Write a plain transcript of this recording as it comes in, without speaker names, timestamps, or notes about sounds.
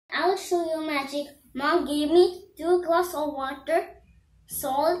I'll show you magic. Mom gave me 2 glasses of water,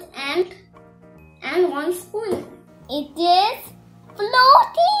 salt and 1 spoon. It is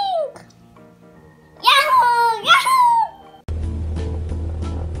floating! Yahoo! Yahoo!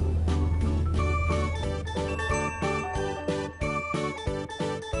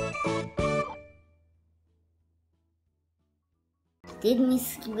 Did we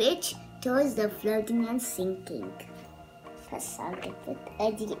switch towards the floating and sinking? First, I'll get it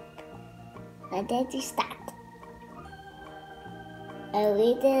a dip. Ready to start.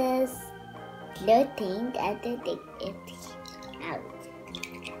 It is floating and then take it out.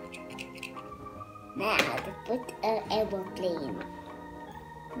 Now to put an aeroplane.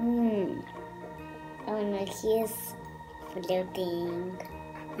 Oh no, he's floating.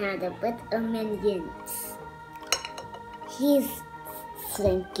 Now to put a minions. He's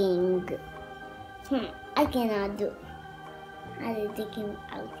sinking. I cannot do. How to take him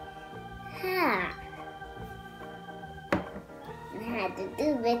out? How to do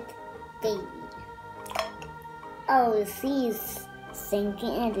with baby? Oh, she's sinking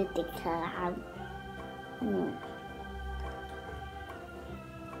and to take her out.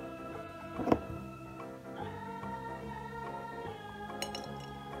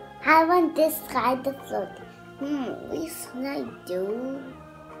 I want this guy to float. What should I do?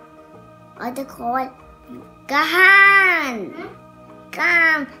 Or to call Gahan!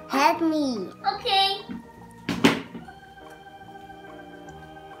 Come, help me. Okay.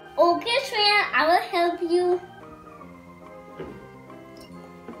 Okay, Shreya, I will help you.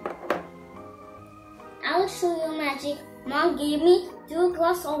 I will show you magic. Mom gave me 2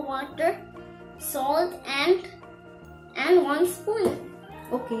 glasses of water, salt and 1 spoon.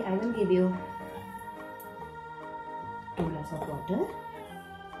 Okay, I will give you 2 glasses of water,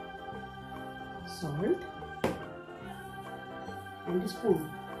 salt and a spoon.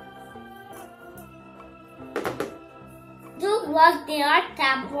 2 glasses they are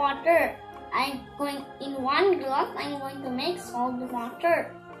tap water. In 1 glass I'm going to make salt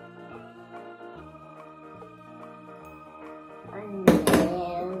water.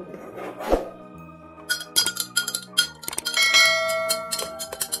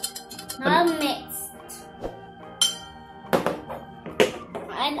 Now mixed.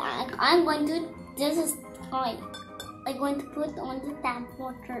 And I'm going to just I'm going to put on the tap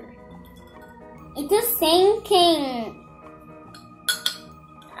water. It is sinking.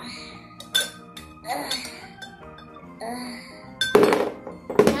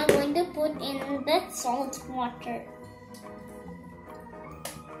 I'm going to put in the salt water.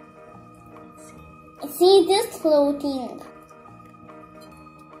 See this floating.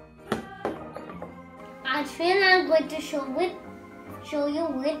 Actually, I'm going to show you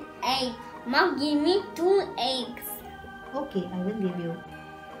with egg. Mom gave me 2 eggs. Okay, I will give you.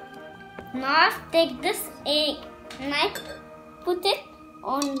 Now take this egg and I put it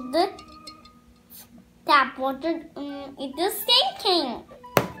on the tap water. It is sinking.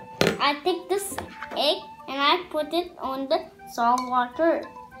 I take this egg and I put it on the salt water.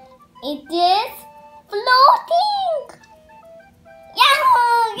 It is floating.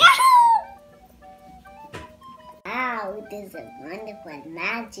 Yahoo! Yahoo! Wow, it is a wonderful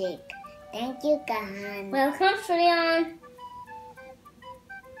magic. Thank you, Kahan. Welcome, Shreyan.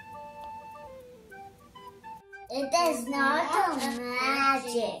 It is not a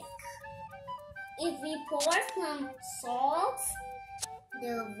magic. If we pour some salt,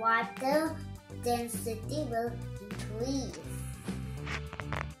 the water density will increase.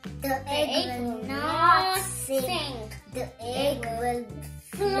 The egg will not sink. The egg will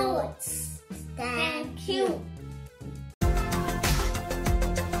float. Thank you.